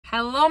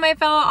Hello, my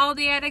fellow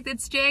Aldi addict,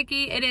 it's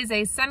Jackie. It is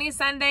a sunny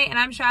Sunday and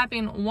I'm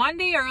shopping one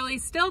day early,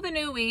 still the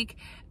new week,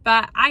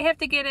 but I have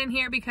to get in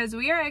here because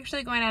we are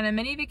actually going on a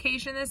mini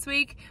vacation this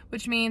week,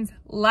 which means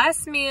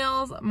less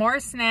meals, more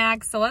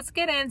snacks. So let's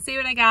get in, see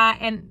what I got,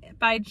 and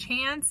by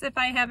chance, if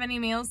I have any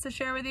meals to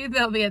share with you,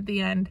 they'll be at the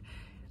end.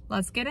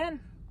 Let's get in.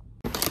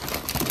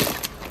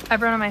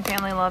 Everyone in my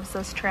family loves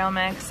this trail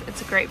mix.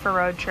 It's great for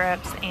road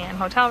trips and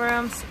hotel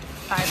rooms,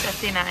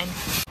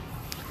 $5.59.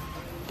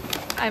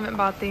 I haven't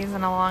bought these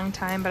in a long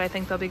time, but I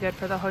think they'll be good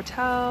for the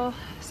hotel.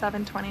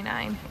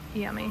 $7.29.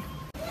 Yummy.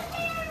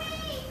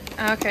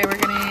 Okay, we're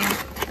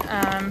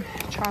getting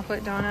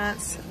chocolate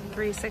donuts,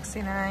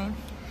 $3.69,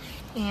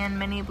 and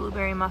mini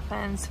blueberry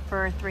muffins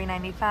for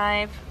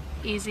 $3.95.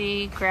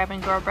 Easy grab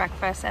and go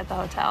breakfast at the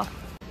hotel.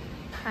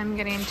 I'm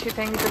getting 2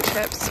 things of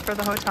chips for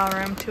the hotel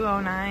room,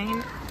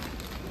 $2.09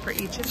 for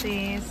each of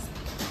these.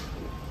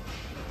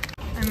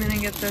 I'm gonna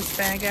get this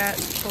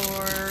baguette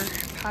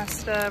for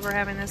pasta we're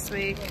having this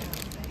week.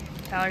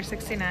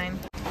 $1.69.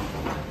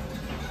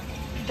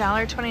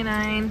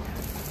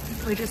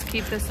 $1.29. We just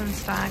keep this in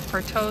stock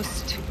for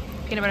toast,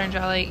 peanut butter and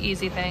jelly,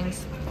 easy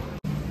things.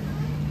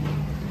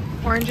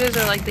 Oranges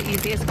are like the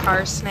easiest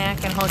car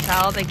snack and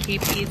hotel. They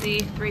keep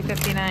easy,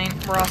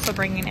 $3.59. We're also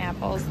bringing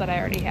apples that I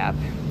already have.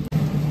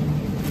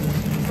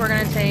 We're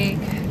gonna take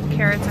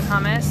carrots and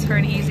hummus for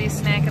an easy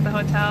snack at the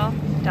hotel,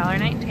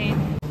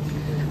 $1.19.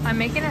 I'm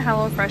making a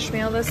HelloFresh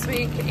meal this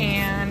week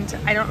and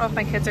I don't know if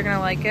my kids are gonna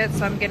like it,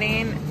 so I'm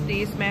getting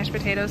these mashed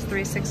potatoes,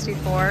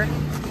 $3.64,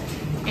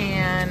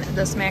 and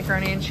this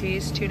macaroni and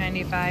cheese,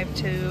 $2.95,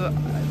 to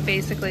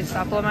basically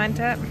supplement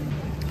it.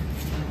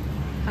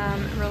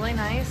 Really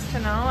nice to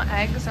know.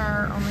 Eggs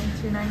are only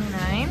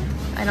 $2.99.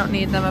 I don't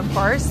need them, of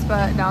course,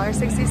 but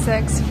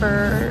 $1.66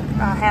 for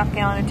a half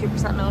gallon of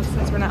 2% milk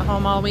since we're not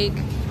home all week.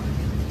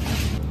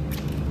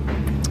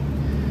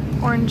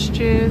 Orange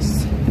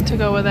juice to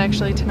go with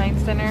actually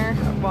tonight's dinner.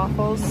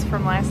 Waffles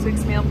from last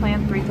week's meal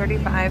plan,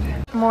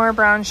 $3.35. More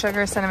brown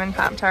sugar cinnamon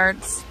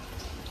Pop-Tarts.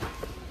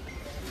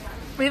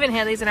 We haven't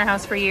had these in our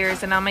house for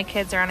years and now my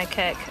kids are on a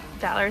kick.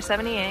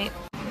 $1.78.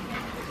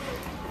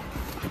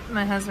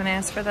 My husband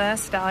asked for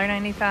this,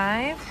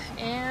 $1.95.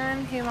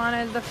 And he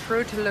wanted the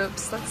Fruit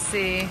Loops. Let's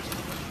see.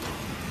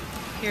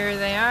 Here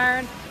they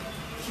are,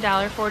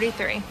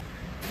 $1.43.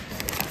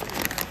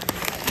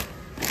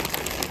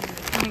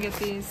 I'm gonna get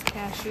these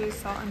cashews,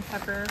 salt and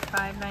pepper,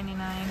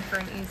 $5.99 for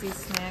an easy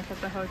snack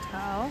at the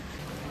hotel.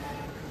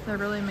 They're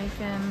really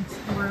making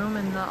room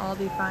in the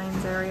Aldi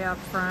Finds area up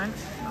front.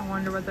 I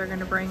wonder what they're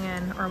gonna bring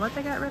in or what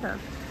they got rid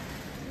of.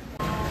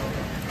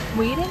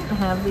 We didn't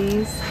have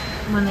these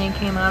when they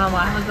came out a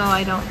while ago.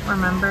 I don't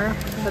remember,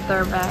 but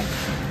they're back.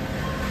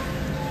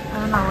 I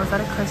don't know, was that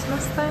a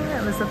Christmas thing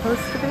it was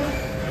supposed to be?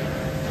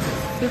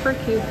 Super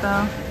cute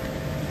though.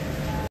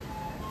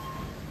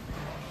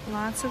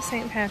 Lots of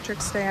St.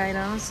 Patrick's Day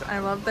items. I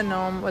love the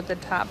gnome with the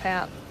top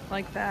hat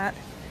like that.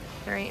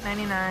 They're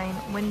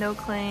 $8.99. Window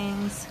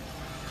clings.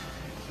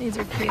 These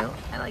are cute.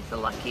 I like the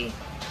Lucky.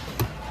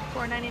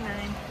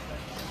 $4.99.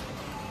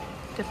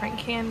 Different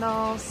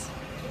candles.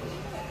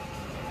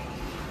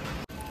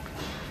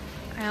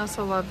 I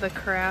also love the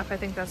carafe. I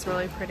think that's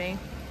really pretty.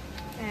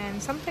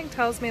 And something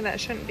tells me that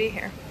shouldn't be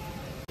here.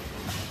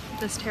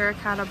 This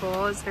terracotta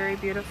bowl is very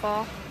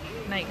beautiful.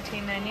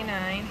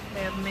 $19.99.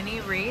 They have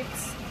mini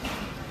wreaths.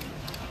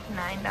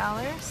 $9.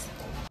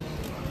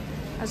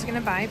 I was gonna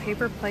buy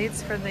paper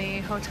plates for the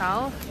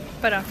hotel,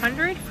 but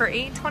 100 for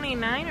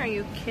 $8.29? Are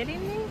you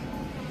kidding me?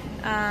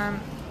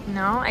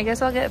 No, I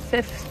guess I'll get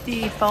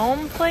 50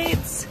 foam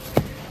plates.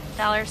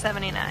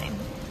 $1.79.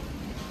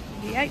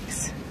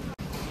 Yikes.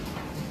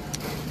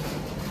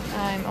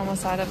 I'm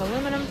almost out of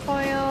aluminum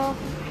foil.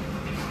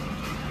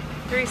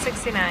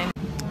 $3.69.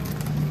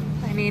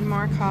 I need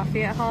more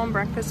coffee at home.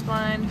 Breakfast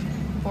blend,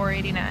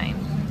 $4.89.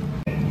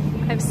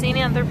 I've seen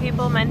other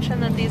people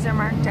mention that these are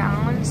marked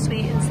down,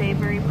 sweet and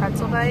savory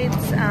pretzel bites.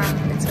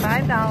 It's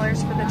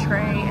 $5 for the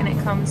tray and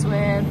it comes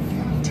with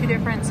 2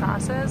 different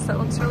sauces. That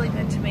looks really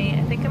good to me.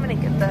 I think I'm gonna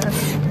get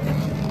this.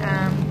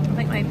 I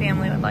think my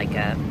family would like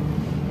it.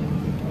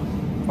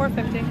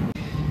 $4.50.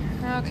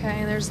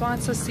 Okay, there's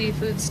lots of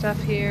seafood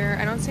stuff here.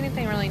 I don't see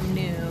anything really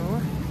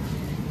new.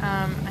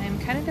 I'm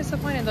kind of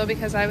disappointed though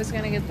because I was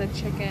gonna get the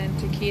chicken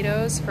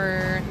taquitos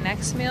for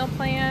next meal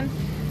plan,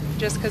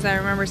 just because I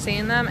remember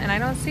seeing them and I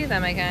don't see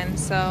them again.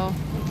 So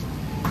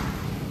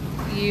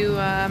you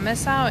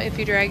miss out if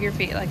you drag your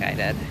feet like I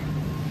did.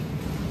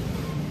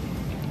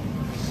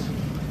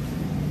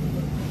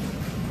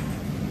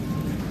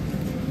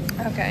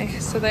 Okay,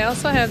 so they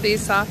also have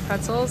these soft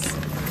pretzels.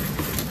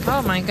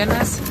 Oh my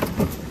goodness.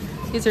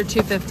 These are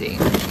 $2.50.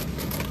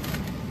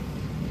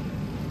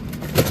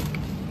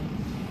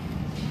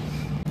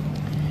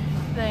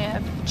 They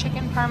have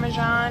chicken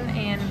parmesan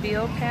and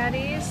veal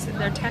patties.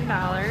 They're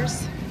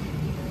 $10.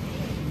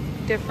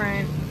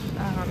 Different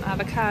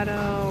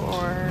avocado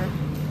or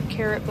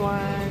carrot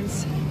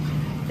blends.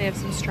 They have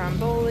some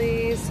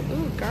strombolis.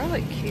 Ooh,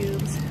 garlic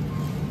cubes.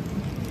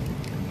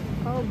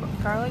 Oh,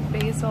 garlic,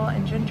 basil,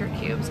 and ginger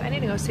cubes. I need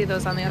to go see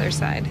those on the other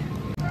side.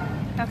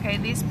 Okay,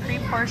 these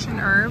pre-portioned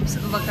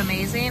herbs look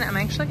amazing. I'm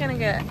actually gonna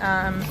get,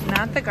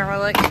 not the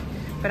garlic,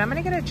 but I'm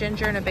gonna get a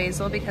ginger and a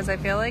basil because I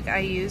feel like I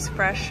use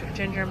fresh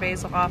ginger and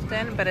basil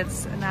often, but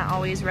it's not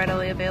always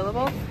readily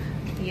available.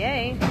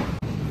 Yay.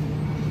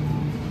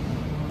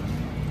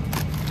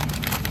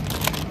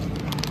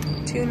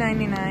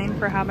 $2.99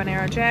 for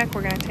habanero jack.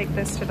 We're gonna take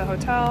this to the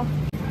hotel.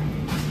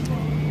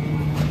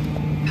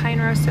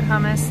 Pine roasted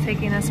hummus,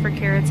 taking this for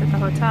carrots at the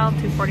hotel,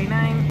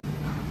 $2.49.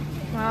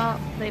 Well,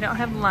 they don't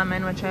have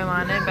lemon, which I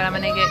wanted, but I'm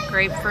gonna get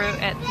grapefruit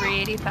at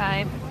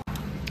 $3.85.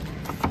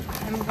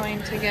 I'm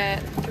going to get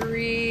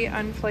 3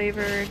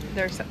 unflavored,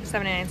 they're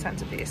 79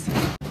 cents a piece.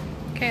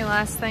 Okay,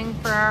 last thing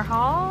for our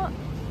haul,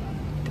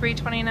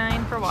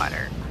 $3.29 for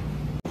water.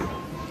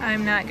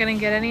 I'm not gonna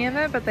get any of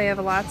it, but they have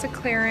lots of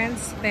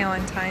clearance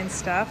Valentine's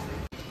stuff.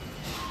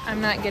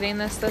 I'm not getting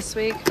this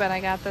week, but I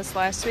got this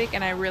last week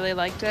and I really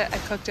liked it. I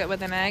cooked it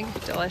with an egg,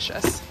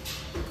 delicious.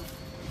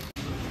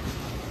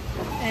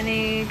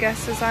 Any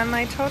guesses on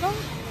my total?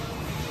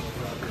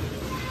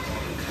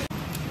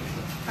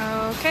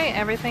 Okay,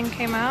 everything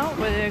came out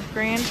with a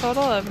grand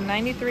total of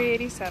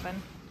 $93.87.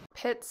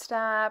 Pit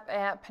stop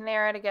at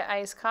Panera to get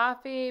iced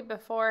coffee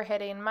before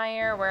hitting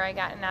Meijer, where I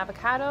got an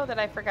avocado that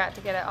I forgot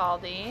to get at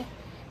Aldi.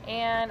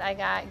 And I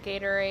got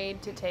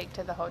Gatorade to take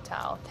to the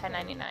hotel,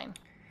 $10.99.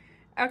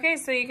 Okay,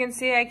 so you can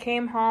see I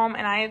came home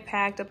and I have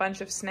packed a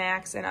bunch of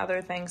snacks and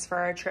other things for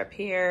our trip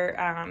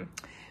here.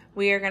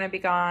 We are gonna be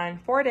gone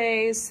 4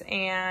 days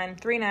and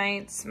 3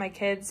 nights. My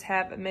kids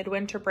have a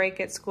midwinter break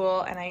at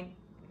school and I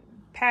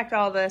packed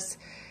all this.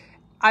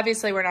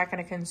 Obviously, we're not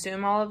gonna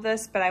consume all of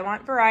this, but I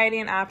want variety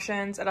and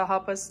options. It'll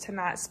help us to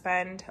not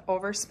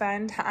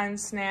overspend on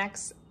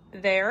snacks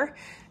there.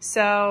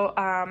 So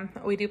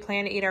we do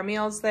plan to eat our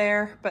meals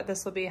there, but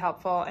this will be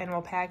helpful, and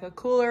we'll pack a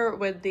cooler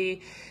with the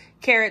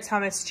carrots,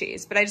 hummus,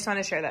 cheese. But I just want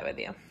to share that with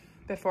you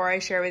before I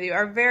share with you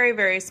our very,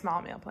 very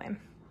small meal plan.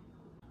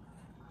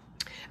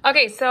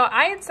 Okay, so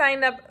I had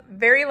signed up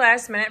very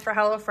last minute for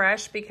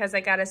HelloFresh because I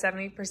got a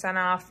 70%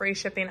 off free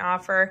shipping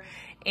offer,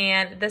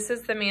 and this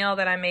is the meal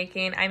that I'm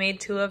making. I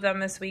made 2 of them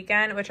this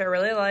weekend, which I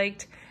really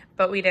liked,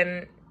 but we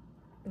didn't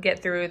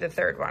get through the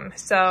 3rd one.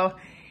 So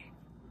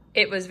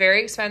it was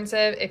very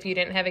expensive if you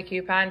didn't have a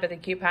coupon, but the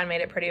coupon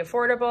made it pretty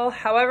affordable.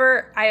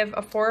 However, I have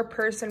a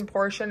 4-person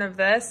portion of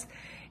this,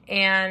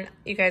 and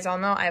you guys all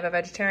know I have a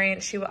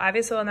vegetarian. She will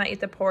obviously will not eat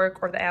the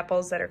pork or the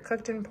apples that are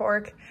cooked in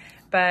pork,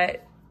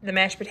 but the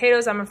mashed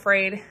potatoes, I'm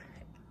afraid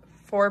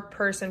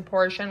 4-person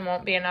portion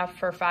won't be enough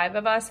for 5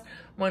 of us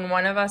when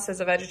one of us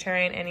is a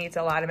vegetarian and eats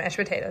a lot of mashed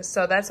potatoes.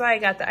 So that's why I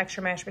got the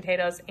extra mashed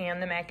potatoes and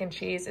the mac and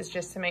cheese, is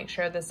just to make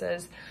sure this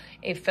is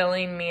a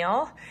filling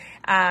meal.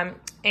 And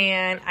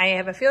I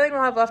have a feeling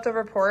we'll have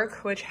leftover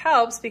pork, which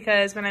helps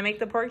because when I make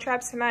the pork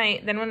chops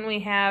tonight, then when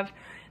we have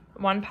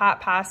 1 pot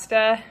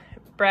pasta,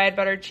 bread,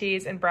 buttered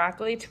cheese, and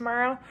broccoli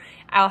tomorrow,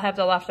 I'll have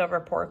the leftover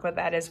pork with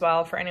that as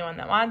well for anyone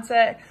that wants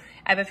it.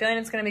 I have a feeling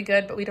it's gonna be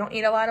good, but we don't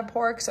eat a lot of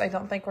pork, so I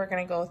don't think we're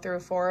gonna go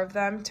through 4 of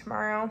them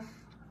tomorrow.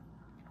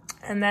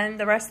 And then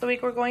the rest of the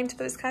week, we're going to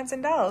the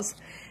Wisconsin Dells.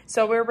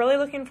 So we're really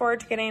looking forward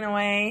to getting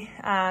away.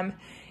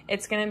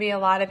 It's gonna be a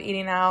lot of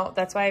eating out.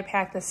 That's why I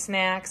packed the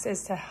snacks,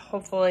 is to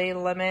hopefully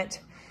limit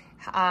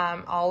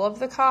all of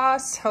the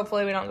costs.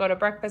 Hopefully we don't go to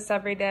breakfast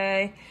every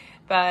day,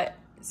 but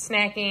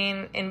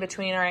snacking in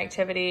between our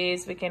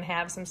activities, we can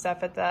have some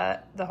stuff at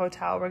the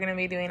hotel. We're gonna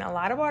be doing a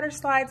lot of water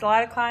slides, a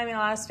lot of climbing, a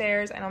lot of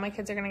stairs. I know my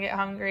kids are gonna get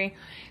hungry,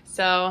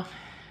 so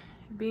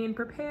being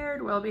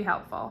prepared will be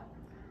helpful.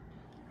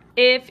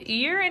 If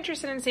you're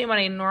interested in seeing what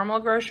a normal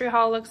grocery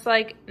haul looks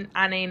like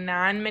on a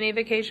non-mini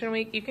vacation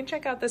week, you can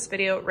check out this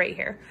video right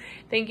here.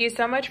 Thank you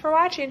so much for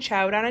watching.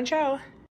 Ciao down and ciao.